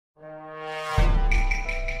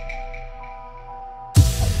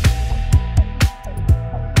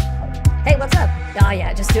Oh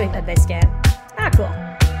yeah, just doing that base scan. Ah, cool.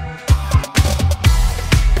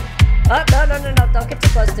 Oh, no, don't get too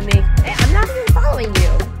close to me. Hey, I'm not even following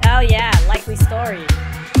you. Oh yeah, likely story.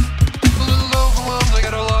 A little overwhelmed, I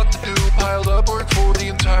got a lot to do. Piled up work for the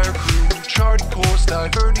entire crew. Charting course,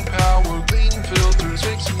 diverting power, cleaning filters,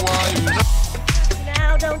 fixing wires.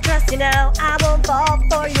 Now, don't trust you now, I won't fall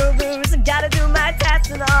for your ruse. I gotta do my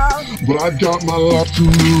tasks and all. But I got my life to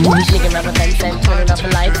lose. Sneaking around the fence and turning off the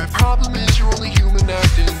lights. Problem is you're only human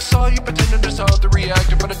acting. Saw you pretending to solve the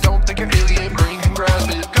reactor, but I don't think your alien brain can grasp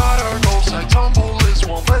it. Got our goal sights on bullies,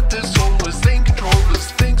 won't let this soulless thing control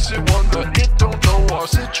us. Thinks it won, but it don't know our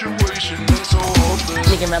situation is so hopeless.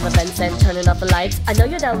 Sneaking around the fence and turning off the lights. I know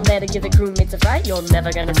you're down there to give the crewmates a fright. You're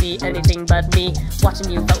never gonna see anything but me. Watching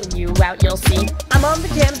you, voting you out, you'll see. I'm on the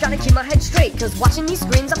cams, gotta keep my head straight. Cause watching these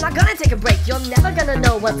screens, I'm not gonna take a break. You're never gonna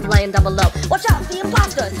know what's lying down below. Watch out, the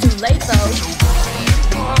imposter, too late though.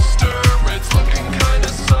 Imposter, it's looking kinda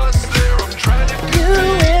sus there. I'm trying to You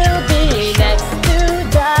will be next to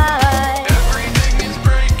die. everything is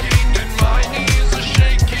breaking and my knees are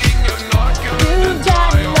shaking. I'm not gonna You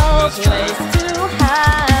got die no on this place trip. to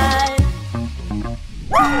hide.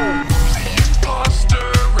 Imposter,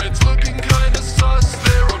 it's looking kinda sus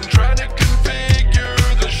there. I'm trying to configure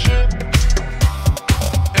the ship.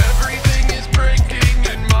 Everything is breaking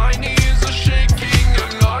and my knees are shaking.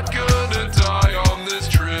 I'm not gonna die on this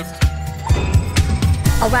trip.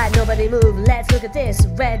 Alright, nobody move, let's look at this.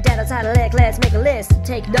 Red dot outside a lick, let's make a list.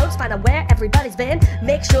 Take notes, find out where everybody's been.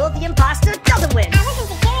 Make sure the imposter doesn't win. I was in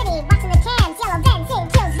security, watching the cams. Yellow vent, hitting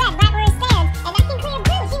kills red, right where it stands. And I can clear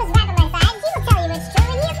blue, he was right on my side. He will tell you it's true,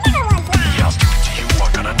 and he has never once lied. Yeah, I'll stick it to you. I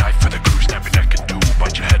got a knife for the crew. Snap your neck and do.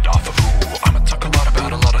 Bite your head off. Ooh, I'ma talk a lot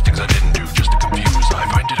about a lot of things I didn't do just to confuse. I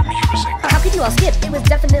find it amusing. How could you all skip? It was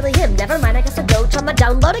definitely him. Never mind, I guess I'll go try my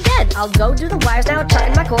download again. I'll go do the wires now,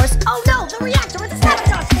 charting my course. Oh no, the reactor with the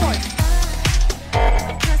sabotage force!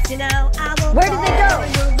 Where did they go?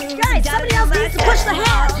 Guys, somebody else needs to push the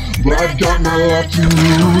hand! But I got my life to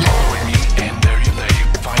lose. With me, and there you lay.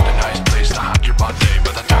 Find a nice place to hide your body.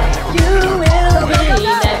 By the time they You remove will it, be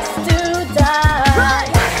next to die.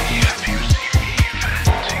 if you see me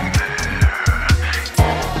venting there.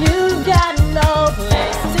 You've got no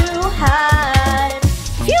place to hide.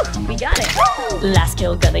 Phew, we got it. Last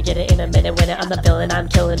kill, gonna get it in a minute. Winner, I'm the villain, I'm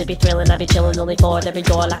killing to be thrilling. I be chilling only for every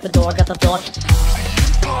door, lock the door, got the floor.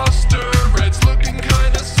 Imposter, it's looking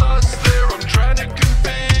kinda sus there. I'm trying to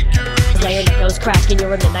configure the Laying ship. nose cracking,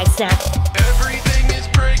 you're a midnight snack. Everything is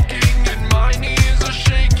breaking and my knees are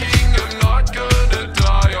shaking. I'm not gonna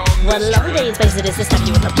die on What a this lovely trip. day in space it is to step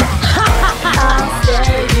you with a I'll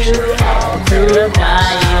stay you all through the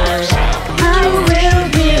night. I will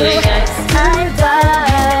be